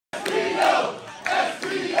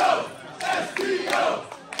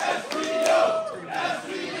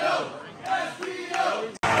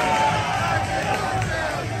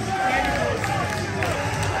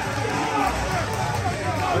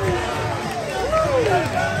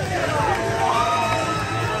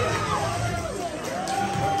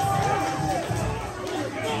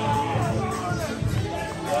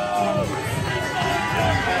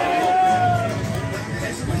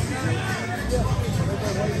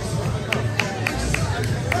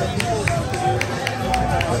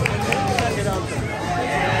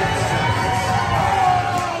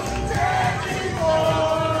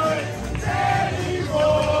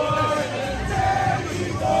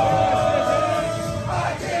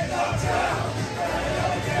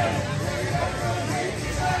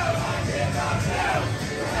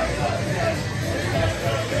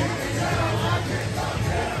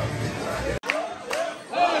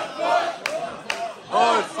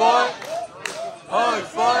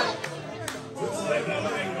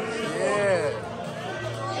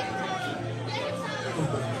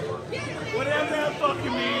Whatever that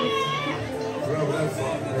fucking means.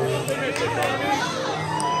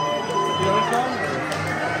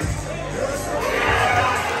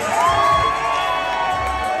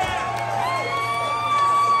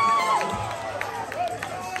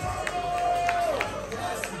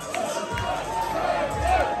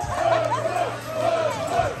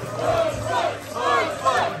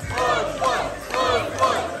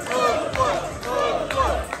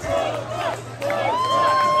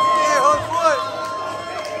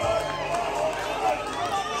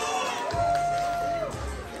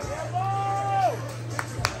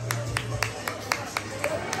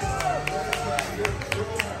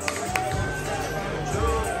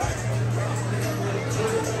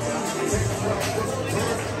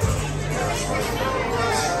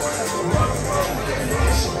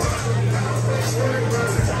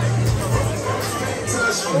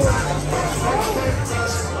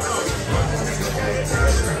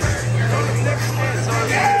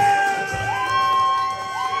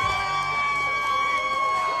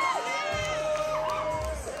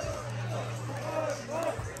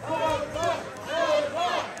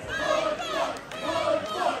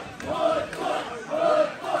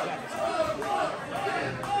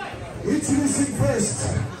 Introducing first,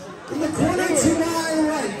 in the corner to my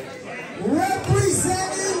right,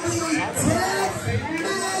 representing the Death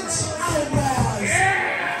Match Outlaws,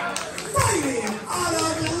 fighting out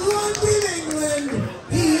of London, England,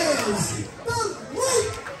 he is the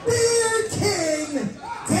White Beard King,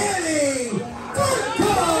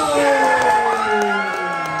 Darko!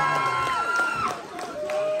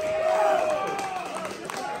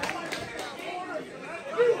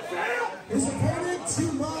 His opponent to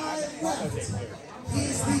my left, he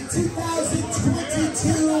is the 2022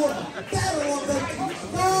 Battle of the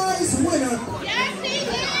Prize winner.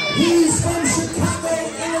 He's from Chicago,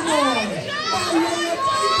 Illinois, by way of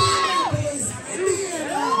Indianapolis,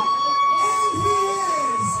 Indiana, and he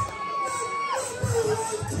is the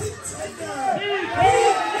 #1 contender for the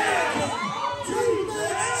American Dream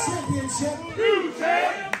Championship. New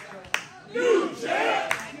champ! New champ!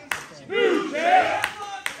 New champ!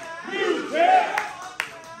 New champ!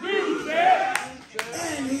 New champ!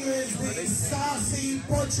 And he is the saucy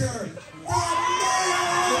butcher from Mayo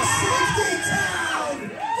Safety Town.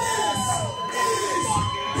 This is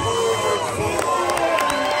HoodFoot.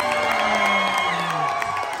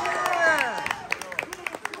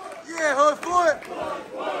 Yeah, HoodFoot.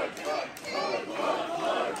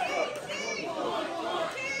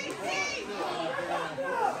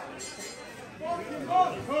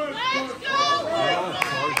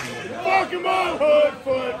 Fuck him up,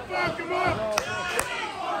 HoodFoot! Fuck him up!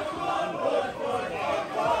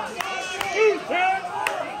 New champ!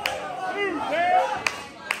 New champ!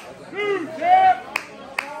 New champ!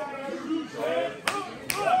 New champ!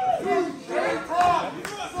 New champ!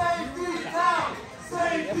 Safety town!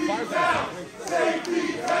 Safety town! Safety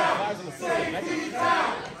town! Safety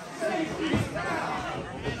town! Safety town!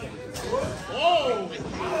 Whoa!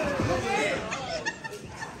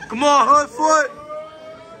 Come on, HoodFoot.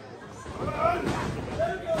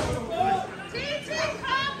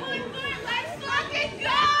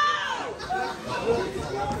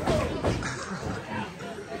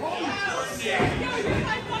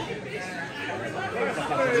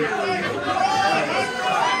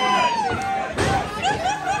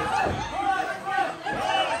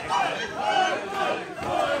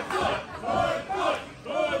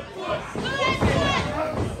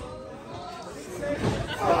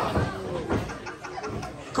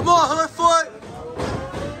 Come on, HoodFoot.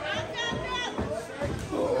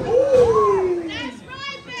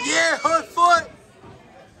 Yeah, HoodFoot.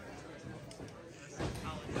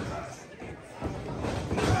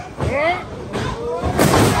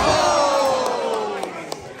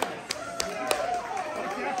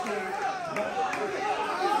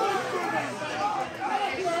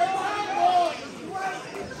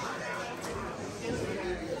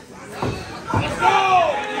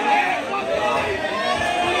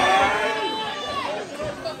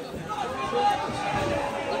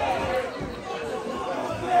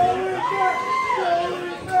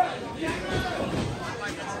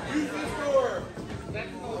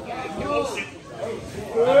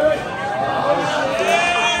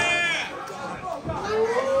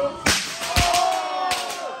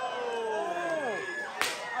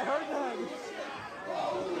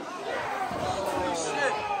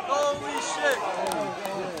 shit.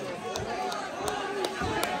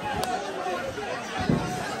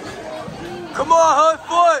 Come on,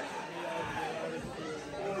 HoodFoot.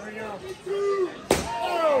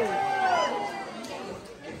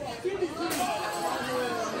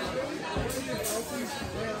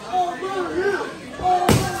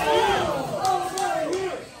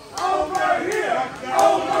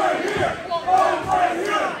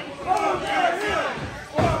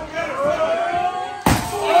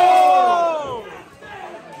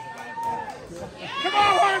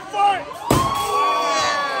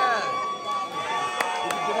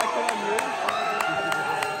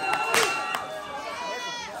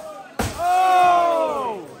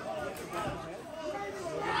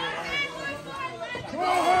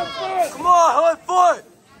 Come on, HoodFoot.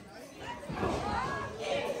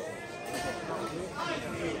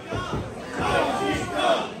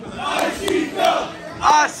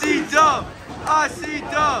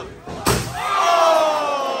 ICW. Oh!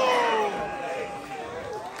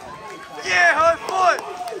 Yeah, HoodFoot.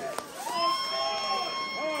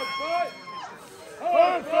 HoodFoot!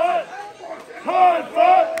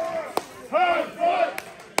 HoodFoot! HoodFoot!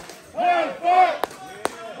 HoodFoot!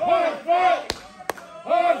 HoodFoot!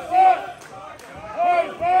 HoodFoot! HoodFoot!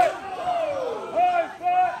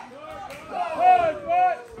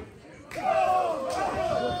 HoodFoot!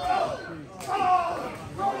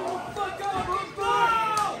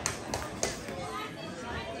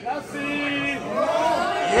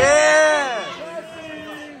 Yeah!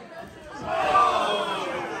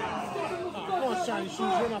 Come on, shiny shoes,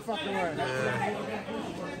 you're not fucking wearing.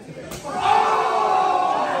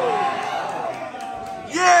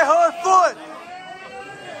 Yeah, HoodFoot.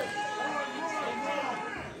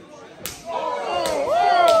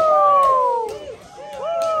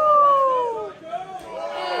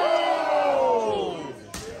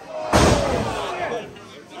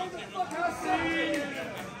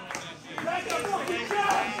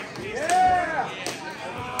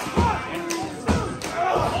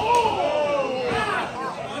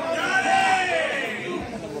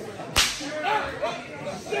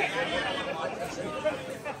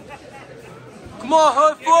 Come on,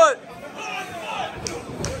 HoodFoot.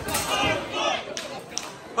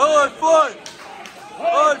 HoodFoot.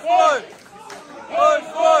 HoodFoot.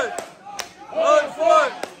 HoodFoot.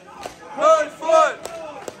 HoodFoot.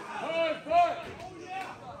 HoodFoot.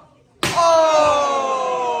 Oh!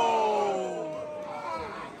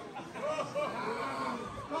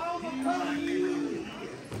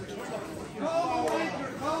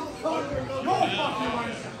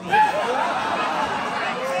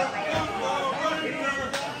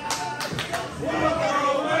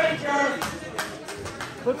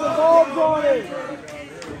 Put the bulbs on it!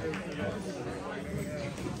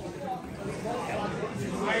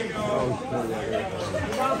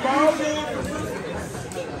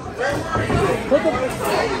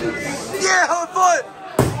 Yeah, HoodFoot!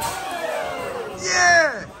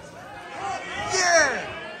 Yeah! Yeah!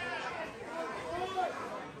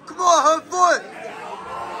 Come on, HoodFoot!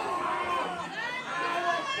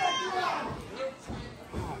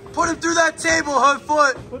 Put him through that table,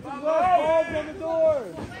 HoodFoot! Put the bulbs on the door!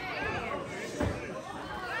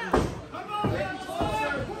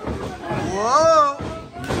 Whoa!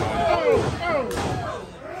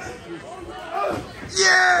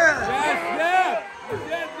 Yeah! Yeah!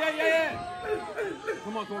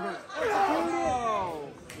 Come on. Come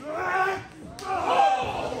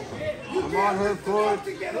on, HoodFoot.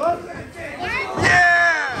 Yeah!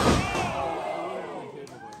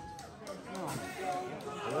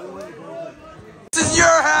 This is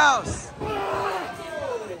your house!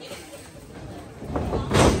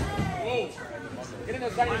 Get in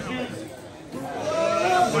those shiny shoes.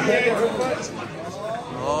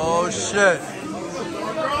 Oh shit!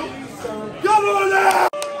 Come on now!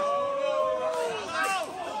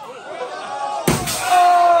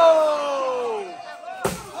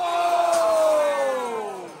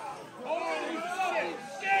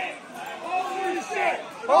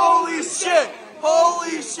 Holy shit!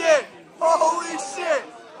 Holy shit! Holy shit!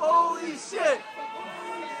 Holy shit!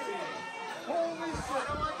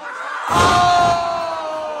 Oh!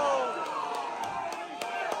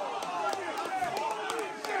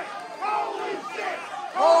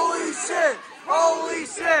 Holy shit! Holy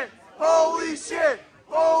shit! Holy shit!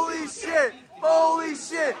 Holy shit! Holy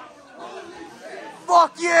shit!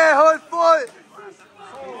 Fuck yeah, HoodFoot!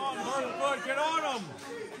 HoodFoot, get on him!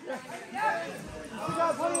 We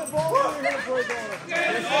got plenty of balls in here for it.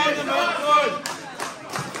 Get on him, HoodFoot!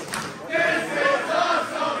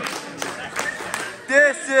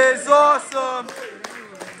 This is awesome!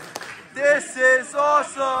 This is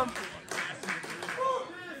awesome!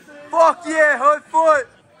 Fuck yeah, HoodFoot!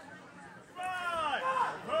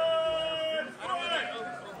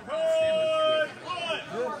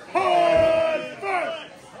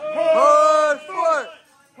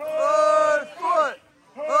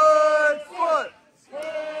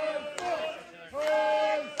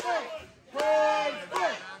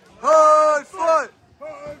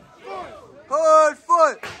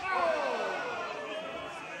 HoodFoot!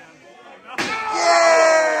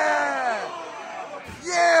 Yeah!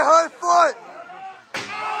 Yeah, HoodFoot!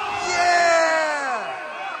 Yeah!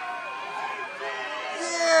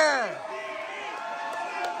 Yeah!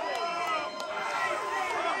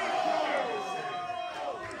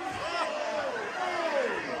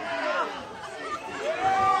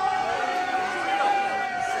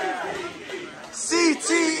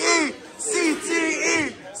 CTE! CTE!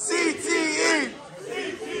 CTE!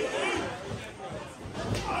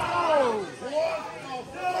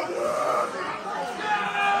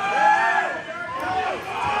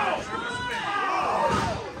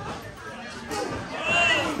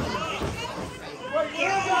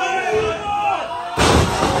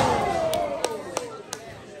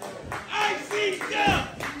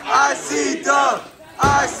 ICW!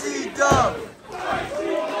 ICW!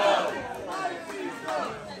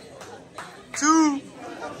 2.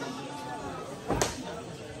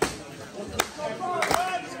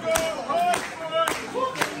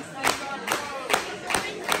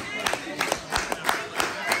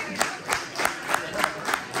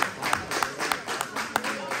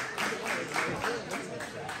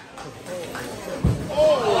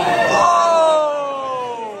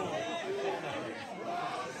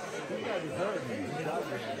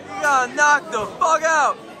 You gotta knock the fuck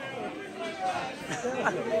out!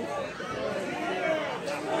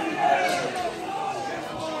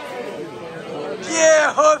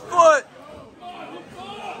 Yeah, HoodFoot!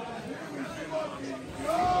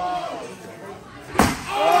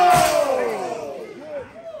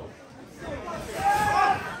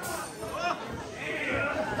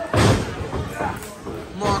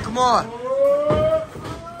 Come on, come on!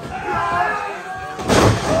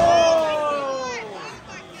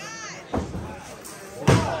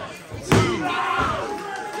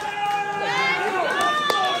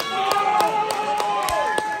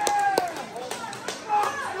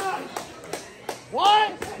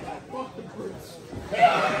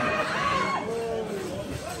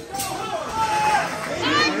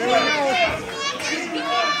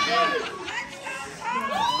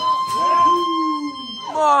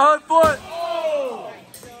 Come on, HoodFoot!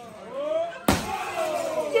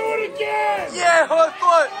 Do it again! Yeah,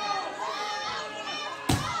 HoodFoot!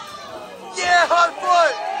 Yeah,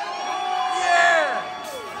 HoodFoot! Yeah!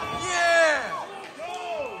 Yeah!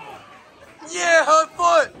 Yeah,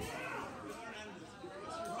 HoodFoot!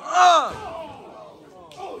 Oh!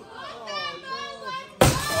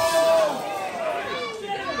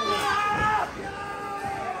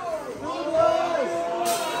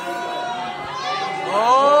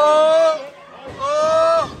 Oh!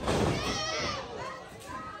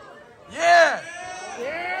 Yeah!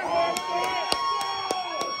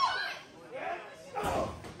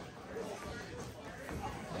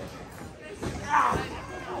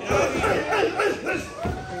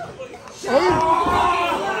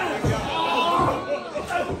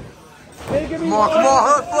 Come on,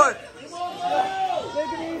 HoodFoot!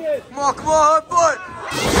 Come on, HoodFoot!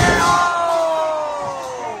 Yeah!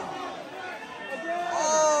 Oh!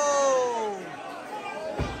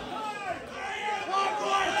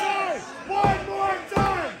 One more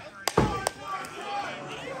time!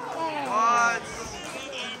 What?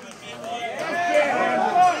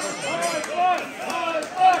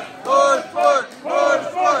 HoodFoot!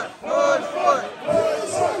 HoodFoot! HoodFoot!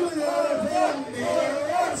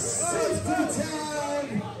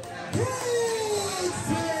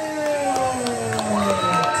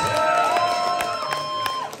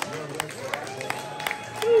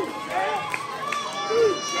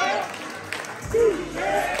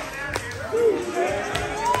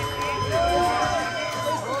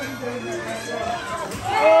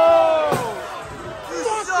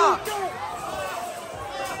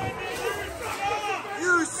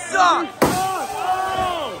 You suck!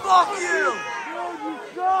 Fuck you!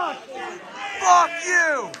 Fuck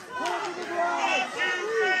you!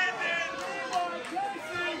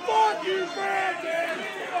 Fuck you, Brandon!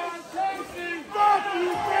 Fuck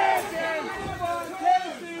you, Brandon!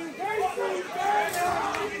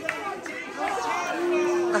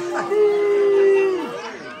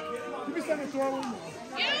 Give me something to throw in.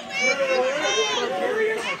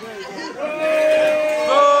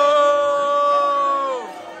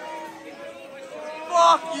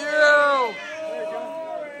 Fuck you!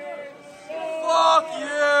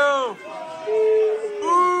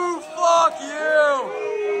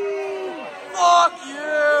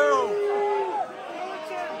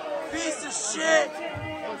 Piece of shit!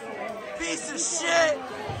 Piece of shit!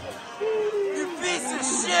 You piece of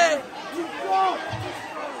shit!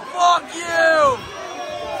 Fuck you!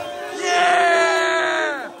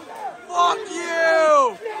 Yeah! Fuck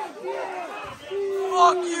you!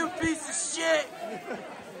 Fuck you, piece of shit!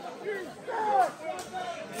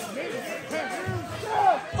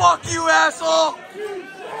 Fuck you, asshole!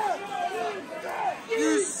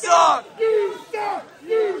 You suck! You suck!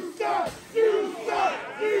 You suck! You suck!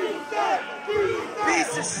 You suck! You suck!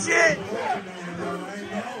 Piece of shit!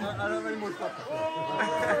 I don't have any more stuff.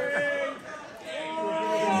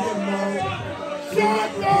 Shut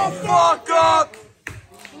the Fuck up!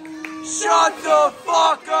 Shut the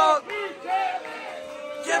fuck up!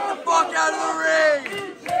 Get the fuck out of the ring!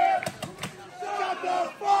 Shut the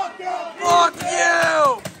fuck up! Fuck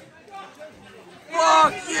you!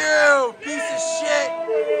 Fuck you! Piece of shit!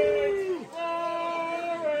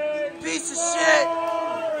 Piece of shit!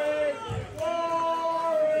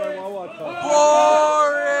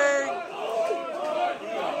 Boring!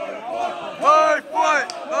 HoodFoot!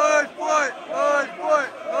 HoodFoot! HoodFoot!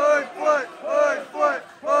 HoodFoot! HoodFoot!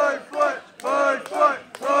 HoodFoot! HoodFoot!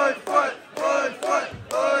 HoodFoot!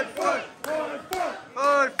 HoodFoot! HoodFoot!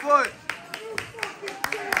 HoodFoot!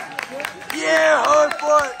 Yeah,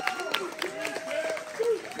 HoodFoot!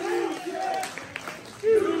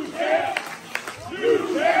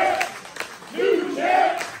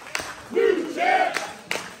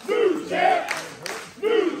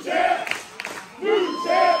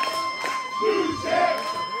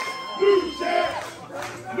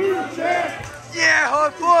 Yeah,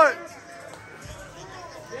 HoodFoot!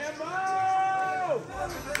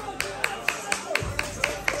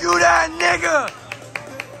 You that nigga!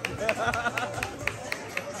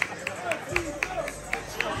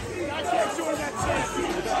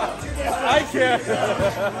 I can't.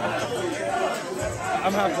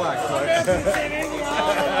 I'm half black,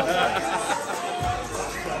 so.